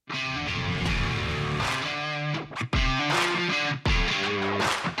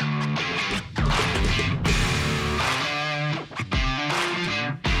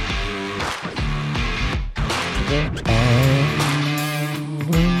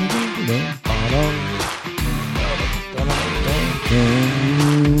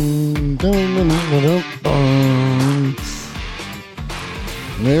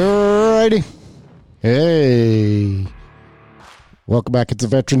Alrighty. Hey. Welcome back. It's the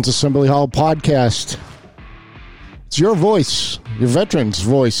Veterans Assembly Hall podcast. It's your voice, your veterans'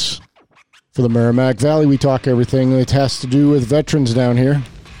 voice for the Merrimack Valley. We talk everything that has to do with veterans down here.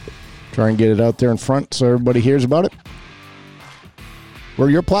 Try and get it out there in front so everybody hears about it. We're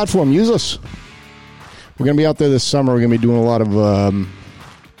your platform. Use us. We're going to be out there this summer. We're going to be doing a lot of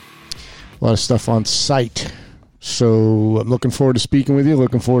stuff on site. So I'm looking forward to speaking with you,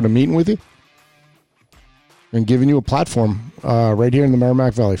 looking forward to meeting with you, and giving you a platform right here in the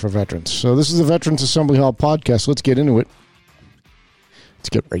Merrimack Valley for veterans. So this is the Veterans Assembly Hall podcast. Let's get into it. Let's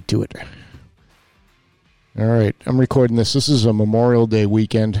get right to it. All right, I'm recording this. This is a Memorial Day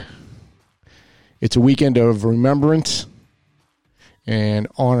weekend. It's a weekend of remembrance and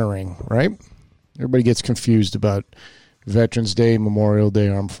honoring, right? Everybody gets confused about Veterans Day, Memorial Day,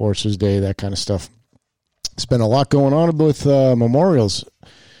 Armed Forces Day, that kind of stuff. There's been a lot going on with memorials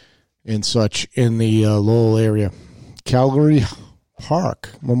and such in the Lowell area. Calgary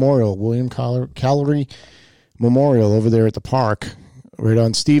Park Memorial, William Calgary Memorial over there at the park, right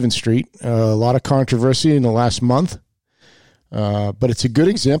on Stephen Street. A lot of controversy in the last month, but it's a good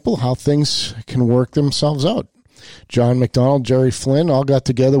example how things can work themselves out. John McDonald, Jerry Flynn all got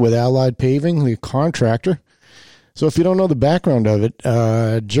together with Allied Paving, the contractor. So if you don't know the background of it,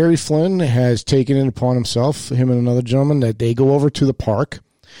 Jerry Flynn has taken it upon himself, him and another gentleman, that they go over to the park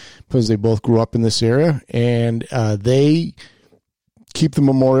because they both grew up in this area, and they keep the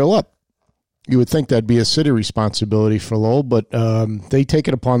memorial up. You would think that'd be a city responsibility for Lowell, but they take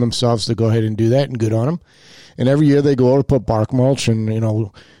it upon themselves to go ahead and do that, and good on them. And every year they go over to put bark mulch and,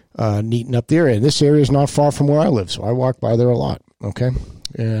 neaten up the area. And this area is not far from where I live, so I walk by there a lot, okay?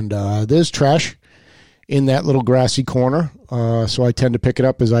 And there's trash in that little grassy corner, so I tend to pick it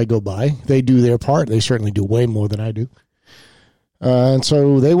up as I go by. They do their part. They certainly do way more than I do. And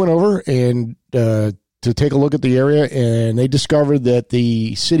so they went over and to take a look at the area, and they discovered that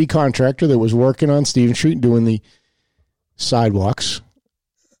the city contractor that was working on Stephen Street doing the sidewalks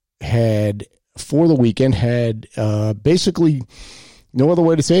for the weekend had basically, no other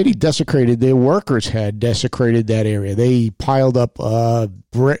way to say it, their workers had desecrated that area. They piled up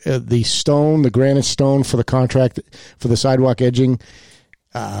the stone, the granite stone for the contract, for the sidewalk edging.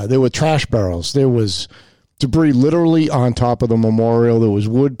 There were trash barrels. There was debris literally on top of the memorial. There was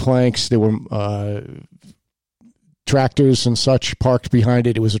wood planks. There were tractors and such parked behind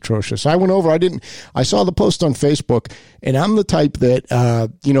it. It was atrocious. I went over. I saw the post on Facebook, and I'm the type that,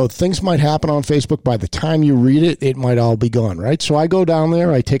 things might happen on Facebook. By the time you read it, it might all be gone, right? So I go down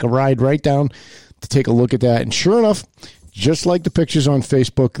there. I take a ride right down to take a look at that. And sure enough, just like the pictures on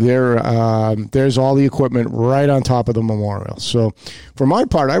Facebook, there's all the equipment right on top of the memorial. So for my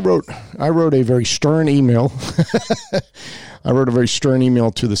part, I wrote a very stern email. I wrote a very stern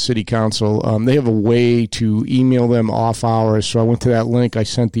email to the city council. They have a way to email them off hours, so I went to that link. I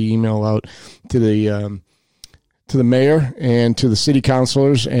sent the email out to the mayor and to the city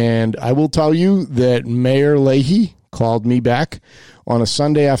councilors, and I will tell you that Mayor Leahy called me back on a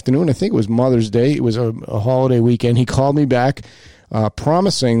Sunday afternoon. I think it was Mother's Day. It was a holiday weekend. He called me back,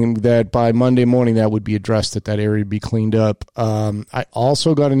 promising that by Monday morning that would be addressed, that area would be cleaned up. I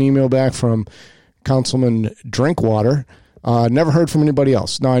also got an email back from Councilman Drinkwater. Never heard from anybody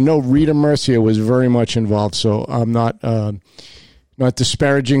else. Now, I know Rita Mercia was very much involved, so I'm not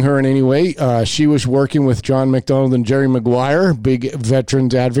disparaging her in any way. She was working with John McDonald and Jerry McGuire, big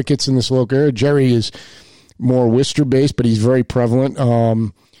veterans advocates in this local area. Jerry is more Worcester-based, but he's very prevalent.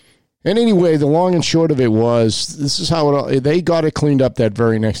 And anyway, the long and short of it was, this is how they got it cleaned up that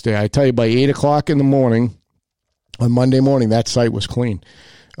very next day. I tell you, by 8 o'clock in the morning, on Monday morning, that site was clean.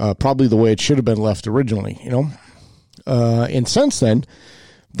 Probably the way it should have been left originally, And since then,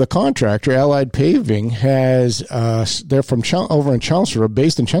 the contractor, Allied Paving, they're from over in Chelmsford,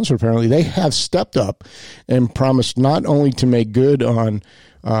 based in Chelmsford apparently. They have stepped up and promised not only to make good on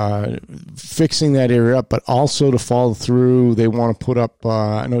fixing that area up, but also to follow through. They want to put up,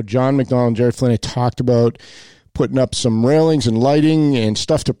 I know John McDonald and Jerry Flynn had talked about putting up some railings and lighting and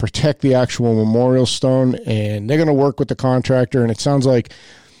stuff to protect the actual memorial stone, and they're going to work with the contractor, and it sounds like,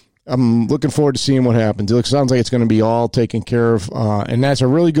 I'm looking forward to seeing what happens. It sounds like it's going to be all taken care of, and that's a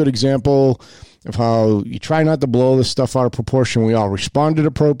really good example of how you try not to blow this stuff out of proportion. We all responded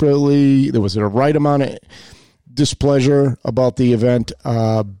appropriately. There was a right amount of displeasure about the event,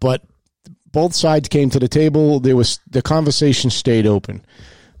 but both sides came to the table. The conversation stayed open,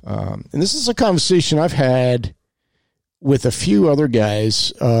 and this is a conversation I've had with a few other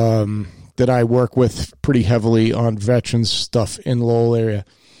guys that I work with pretty heavily on veterans stuff in Lowell area.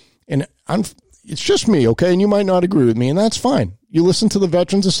 And it's just me, okay? And you might not agree with me, and that's fine. You listen to the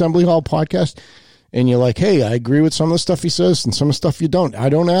Veterans Assembly Hall podcast, and you're like, hey, I agree with some of the stuff he says and some of the stuff you don't. I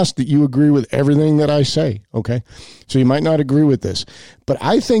don't ask that you agree with everything that I say, okay? So you might not agree with this. But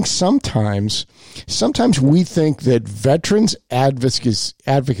I think sometimes we think that veterans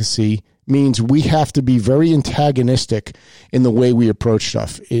advocacy means we have to be very antagonistic in the way we approach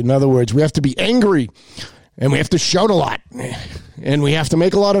stuff. In other words, we have to be angry, and we have to shout a lot, and we have to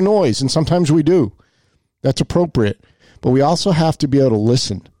make a lot of noise, and sometimes we do. That's appropriate. But we also have to be able to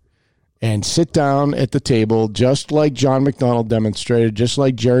listen and sit down at the table, just like John McDonnell demonstrated, just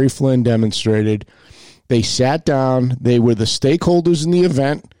like Jerry Flynn demonstrated. They sat down. They were the stakeholders in the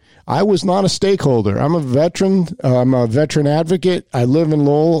event. I was not a stakeholder. I'm a veteran. I'm a veteran advocate. I live in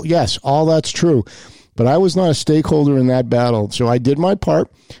Lowell. Yes, all that's true. But I was not a stakeholder in that battle. So I did my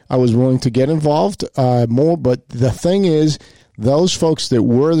part. I was willing to get involved more. But the thing is, those folks that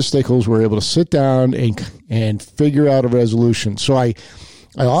were the stakeholders were able to sit down and figure out a resolution. So I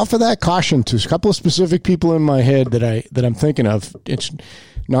offer that caution to a couple of specific people in my head that I'm thinking of. It's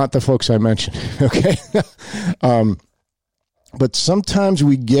not the folks I mentioned, okay? But sometimes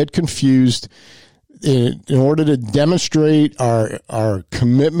we get confused. In order to demonstrate our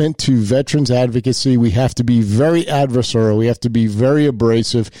commitment to veterans advocacy, we have to be very adversarial. We have to be very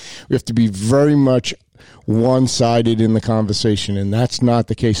abrasive. We have to be very much one-sided in the conversation, and that's not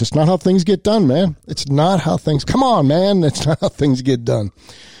the case. It's not how things get done, man. It's not how things... Come on, man. That's not how things get done.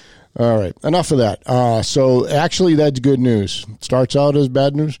 All right, enough of that. So actually, that's good news. It starts out as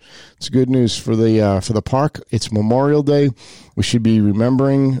bad news. It's good news for the park. It's Memorial Day. We should be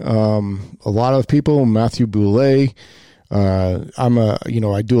remembering a lot of people. Matthew Boulay.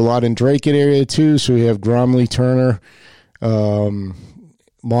 I do a lot in Dracut area too. So we have Gromley, Turner,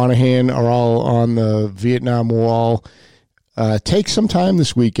 Monahan are all on the Vietnam Wall. Take some time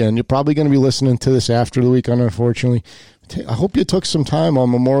this weekend. You're probably going to be listening to this after the weekend, unfortunately. I hope you took some time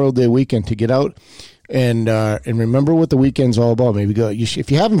on Memorial Day weekend to get out and remember what the weekend's all about. Maybe go.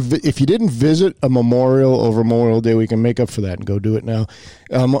 If you didn't visit a memorial over Memorial Day weekend, make up for that and go do it now.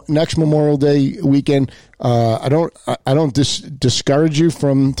 Next Memorial Day weekend, I don't discourage you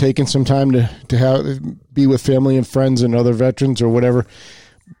from taking some time to be with family and friends and other veterans or whatever.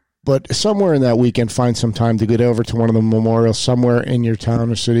 But somewhere in that weekend, find some time to get over to one of the memorials somewhere in your town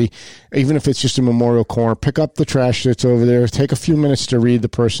or city, even if it's just a memorial corner. Pick up the trash that's over there. Take a few minutes to read the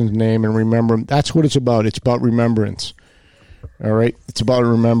person's name and remember them. That's what it's about. It's about remembrance. All right? It's about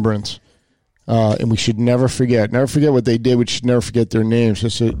remembrance. And we should never forget. Never forget what they did. We should never forget their names.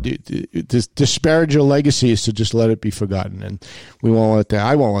 Just to disparage your legacy is to just let it be forgotten. And we won't let that.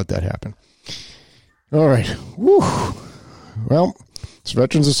 I won't let that happen. All right. Woo. Well... It's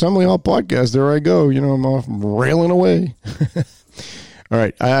Veterans Assembly Hall podcast. There I go. I'm off railing away. All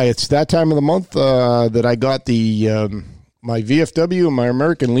right. It's that time of the month that I got my VFW and my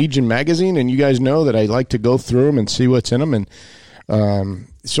American Legion magazine, and you guys know that I like to go through them and see what's in them. And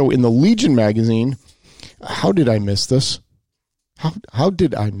so in the Legion magazine, how did I miss this? How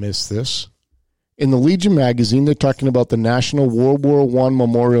did I miss this? In the Legion magazine, they're talking about the National World War I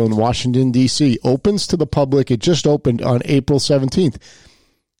Memorial in Washington, D.C. Opens to the public. It just opened on April 17th.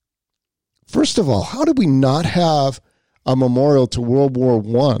 First of all, how did we not have a memorial to World War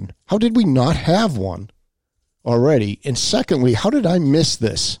I? How did we not have one already? And secondly, how did I miss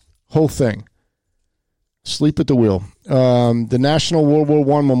this whole thing? Sleep at the wheel. The National World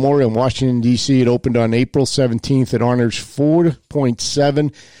War I Memorial in Washington, D.C., it opened on April 17th. It honors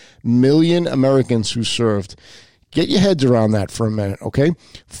 4.7 million Americans who served. Get your heads around that for a minute, okay?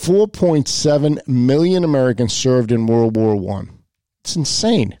 4.7 million Americans served in World War I. It's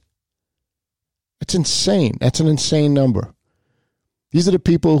insane. It's insane. That's an insane number. These are the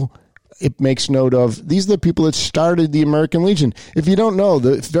people it makes note of. These are the people that started the American Legion. If you don't know,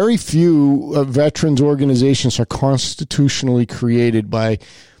 the very few veterans organizations are constitutionally created by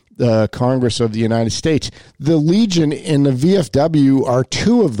the Congress of the United States. The Legion and the VFW are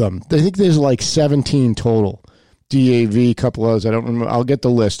two of them. I think there's like 17 total. DAV, a couple others. I don't remember. I'll get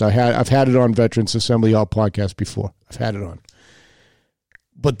the list. I've had it on Veterans Assembly Hall podcast before. I've had it on.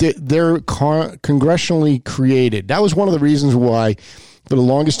 But they're congressionally created. That was one of the reasons why, for the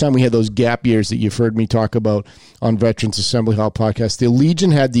longest time, we had those gap years that you've heard me talk about on Veterans Assembly Hall podcast. The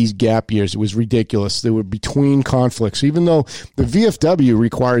Legion had these gap years. It was ridiculous. They were between conflicts, even though the VFW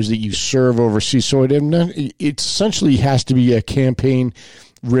requires that you serve overseas. So it essentially has to be a campaign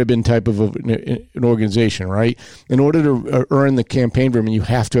ribbon type of an organization, right? In order to earn the campaign ribbon, you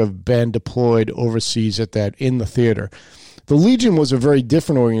have to have been deployed overseas in the theater. The Legion was a very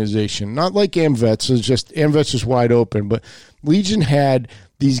different organization, not like AMVETS. It's just AMVETS is wide open, but Legion had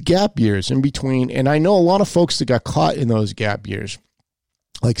these gap years in between. And I know a lot of folks that got caught in those gap years.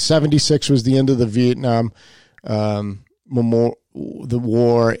 Like 76 was the end of the Vietnam the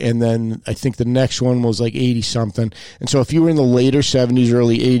war, and then I think the next one was like 80 something. And so if you were in the later 70s,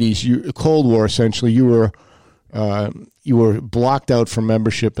 early 80s, Cold War, essentially, you were blocked out from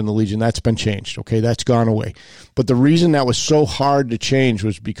membership in the Legion. That's been changed. Okay, that's gone away. But the reason that was so hard to change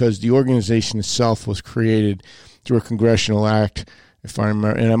was because the organization itself was created through a congressional act, if I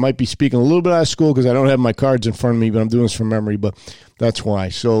remember. And I might be speaking a little bit out of school because I don't have my cards in front of me, but I'm doing this from memory. But that's why.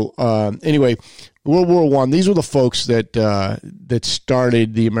 So anyway, World War I, these were the folks that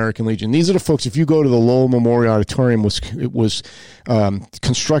started the American Legion. These are the folks, if you go to the Lowell Memorial Auditorium, it was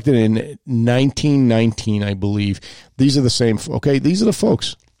constructed in 1919, I believe. These are the same, okay? These are the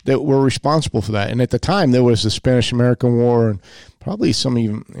folks that were responsible for that. And at the time, there was the Spanish-American War and probably some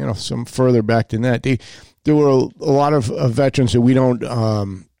even, some further back than that. There were a lot of veterans that we don't,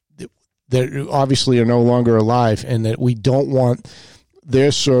 that obviously are no longer alive, and that we don't want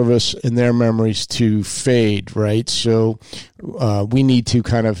their service and their memories to fade, right? So we need to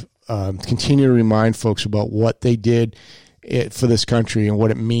kind of continue to remind folks about what they did for this country and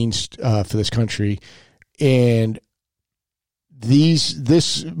what it means for this country. And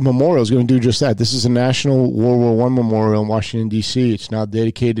this memorial is going to do just that. This is a National World War I Memorial in Washington, D.C. It's now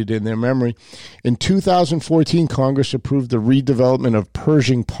dedicated in their memory. In 2014, Congress approved the redevelopment of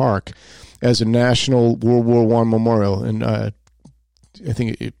Pershing Park as a National World War I Memorial. And I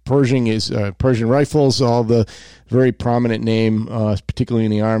think Pershing is Persian rifles, all the very prominent name, particularly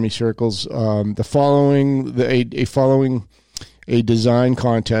in the Army circles. Following a design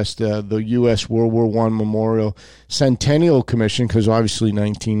contest, the U.S. World War I Memorial Centennial Commission, because obviously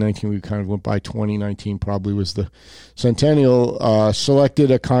 1919, we kind of went by 2019, probably was the centennial,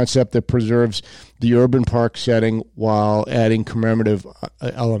 selected a concept that preserves the urban park setting while adding commemorative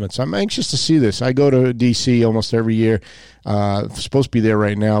elements. I'm anxious to see this. I go to D.C. almost every year. Supposed to be there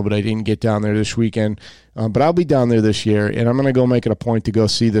right now, but I didn't get down there this weekend. But I'll be down there this year, and I'm going to go make it a point to go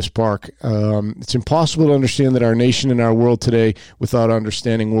see this park. It's impossible to understand that our nation and our world today without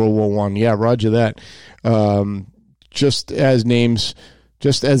understanding World War I. Yeah, roger that. Just as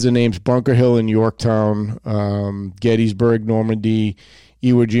the names Bunker Hill and Yorktown, Gettysburg, Normandy,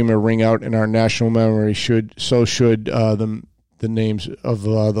 Iwo Jima ring out in our national memory, should the names of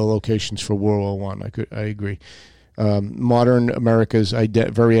the locations for World War I. I agree. Modern America's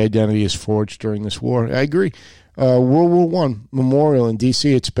very identity is forged during this war. I agree. World War I Memorial in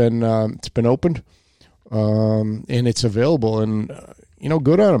D.C. It's been opened, and it's available. And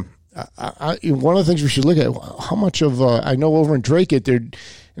good on them. One of the things we should look at, how much of I know over in Drake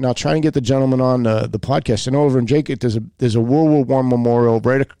and I'll try and get the gentleman on the podcast. I know over in Drake there's a World War I Memorial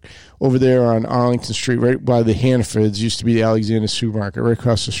right over there on Arlington Street, right by the Hanfords. Used to be the Alexander Supermarket, right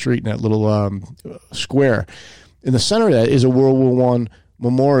across the street in that little square. In the center of that is a World War I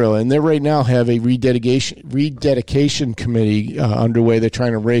Memorial, and they right now have a rededication committee underway. They're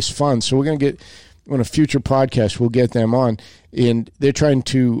trying to raise funds. So we're going to get, on a future podcast, we'll get them on, and they're trying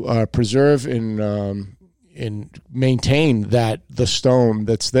to preserve and maintain the stone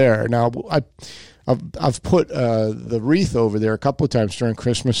that's there. Now, I've put the wreath over there a couple of times during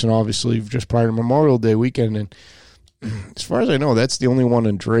Christmas and obviously just prior to Memorial Day weekend, and as far as I know, that's the only one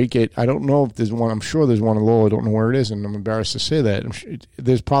in Drake. I don't know if there's one. I'm sure there's one in Lowell. I don't know where it is, and I'm embarrassed to say that.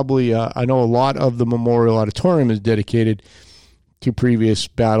 There's probably, I know a lot of the Memorial Auditorium is dedicated to previous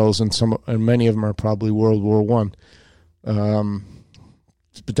battles, and many of them are probably World War I.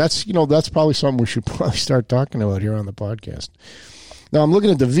 But that's probably something we should probably start talking about here on the podcast. Now, I'm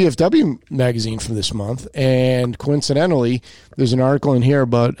looking at the VFW magazine for this month, and coincidentally, there's an article in here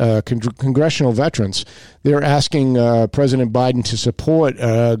about congressional veterans. They're asking President Biden to support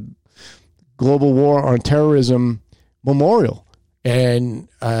Global War on Terrorism Memorial. And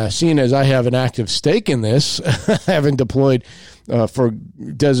seeing as I have an active stake in this, having deployed for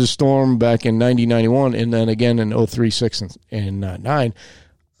Desert Storm back in 1991 and then again in 03, 6, and 9,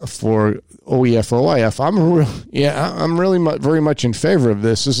 for OEF, OIF, I'm really very much in favor of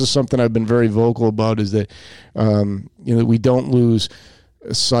this. This is something I've been very vocal about, is that we don't lose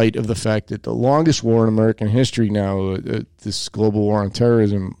sight of the fact that the longest war in American history now, this global war on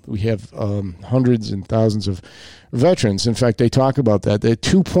terrorism, we have hundreds and thousands of veterans. In fact, they talk about that.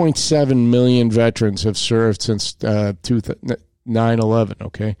 2.7 million veterans have served since 9/11,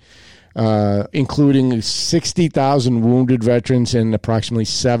 okay? Including 60,000 wounded veterans and approximately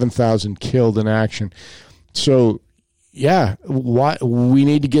 7,000 killed in action. So, yeah, we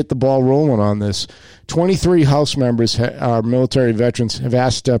need to get the ball rolling on this. 23 House members, our military veterans, have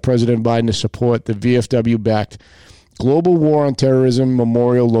asked President Biden to support the VFW-backed Global War on Terrorism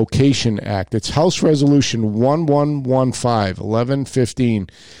Memorial Location Act. It's House Resolution 1115.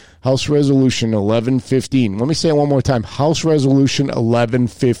 House Resolution 1115. Let me say it one more time. House Resolution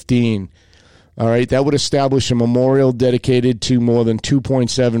 1115. All right, that would establish a memorial dedicated to more than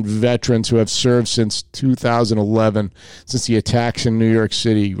 2.7 veterans who have served since 2011, since the attacks in New York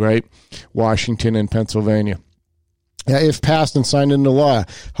City, right? Washington and Pennsylvania. If passed and signed into law,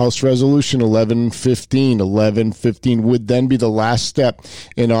 House Resolution 1115 would then be the last step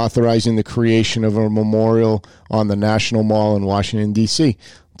in authorizing the creation of a memorial on the National Mall in Washington, D.C.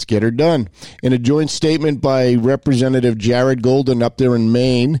 Let's get her done. In a joint statement by Representative Jared Golden up there in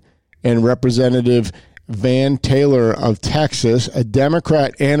Maine and Representative Van Taylor of Texas, a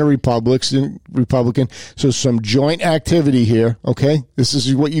Democrat and a Republican. So some joint activity here, okay? This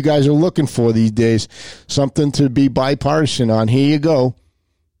is what you guys are looking for these days. Something to be bipartisan on. Here you go.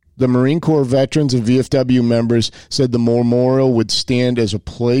 The Marine Corps veterans and VFW members said the memorial would stand as a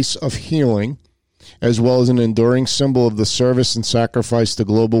place of healing, as well as an enduring symbol of the service and sacrifice the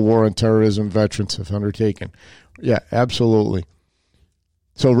global war on terrorism veterans have undertaken. Yeah, absolutely.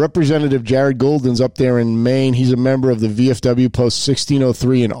 So Representative Jared Golden's up there in Maine. He's a member of the VFW Post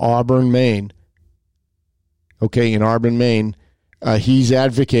 1603 in Auburn, Maine. Okay, in Auburn, Maine. He's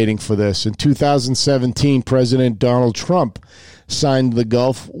advocating for this. In 2017, President Donald Trump signed the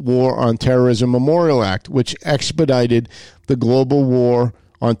Gulf War on Terrorism Memorial Act, which expedited the Global War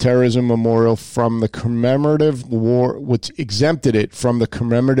on Terrorism Memorial from the commemorative war, which exempted it from the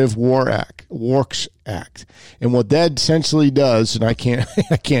commemorative Works Act. And what that essentially does, and I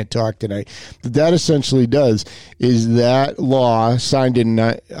can't talk tonight, but that essentially does is that law signed in,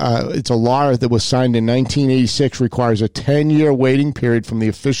 it's a law that was signed in 1986, requires a 10-year waiting period from the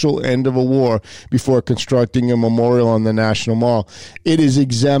official end of a war before constructing a memorial on the National Mall. It is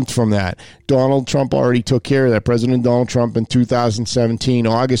exempt from that. Donald Trump already took care of that. President Donald Trump in 2017,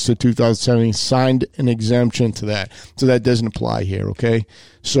 August of 2017, signed an exemption to that. So that doesn't apply here, okay?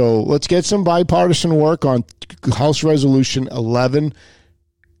 So let's get some bipartisan work on House Resolution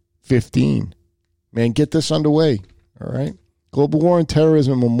 1115. Man, get this underway, all right? Global War on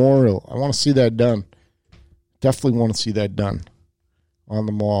Terrorism Memorial. I want to see that done. Definitely want to see that done on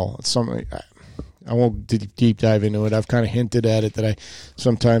the mall. It's something I won't deep dive into it. I've kind of hinted at it that I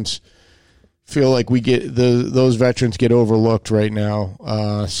sometimes feel like we get those veterans get overlooked right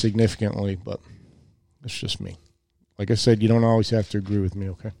now significantly, but it's just me. Like I said, you don't always have to agree with me,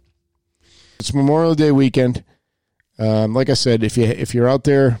 okay? It's Memorial Day weekend. Like I said, if you're out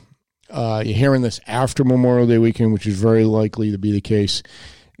there, you're hearing this after Memorial Day weekend, which is very likely to be the case,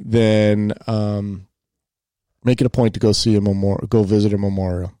 then make it a point to go see a memorial, go visit a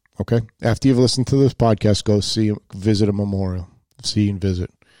memorial, okay? After you've listened to this podcast, go visit a memorial, see and visit.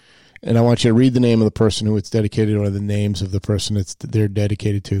 And I want you to read the name of the person who it's dedicated or the names of the person they're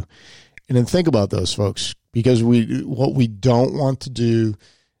dedicated to. And then think about those folks, because what we don't want to do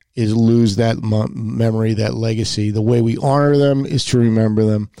is lose that memory, that legacy. The way we honor them is to remember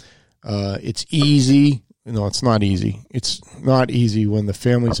them. It's easy. No, it's not easy. It's not easy when the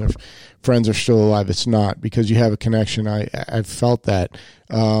families and friends are still alive. It's not, because you have a connection. I've felt that.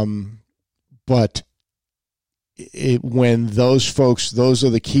 But when those folks, those are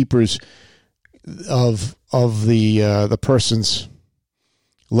the keepers of the person's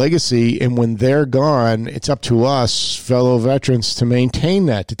legacy, and when they're gone, it's up to us, fellow veterans, to maintain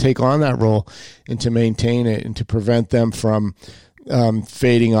that, to take on that role, and to maintain it, and to prevent them from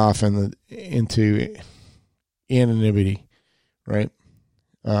fading off into anonymity. Right?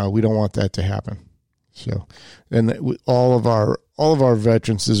 We don't want that to happen. So, and all of our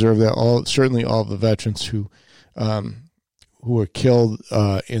veterans deserve that. Certainly all of the veterans who were killed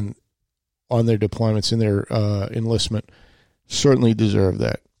on their deployments, in their enlistment, certainly deserve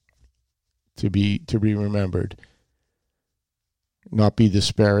that to be remembered, not be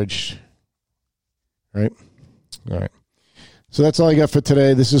disparaged. Right? All right. So that's all I got for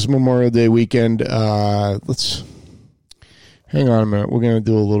today. This is Memorial Day weekend. Let's hang on a minute. We're going to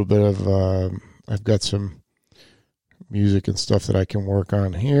do a little bit of. I've got some music and stuff that I can work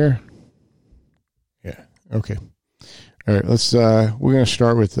on here. Yeah. Okay. All right, we're going to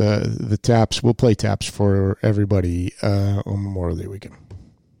start with the taps. We'll play taps for everybody on Memorial Day weekend.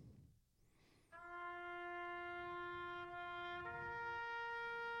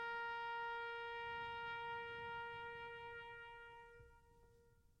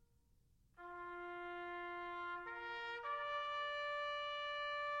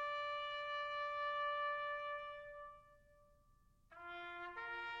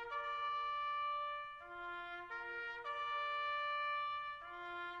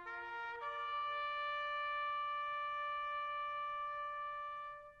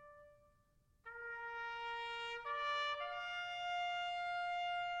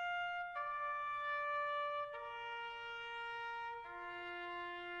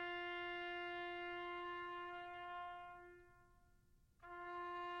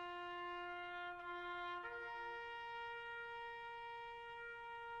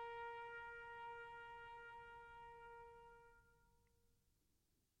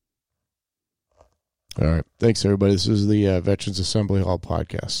 All right. Thanks, everybody. This is the Veterans Assembly Hall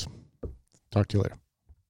podcast. Talk to you later.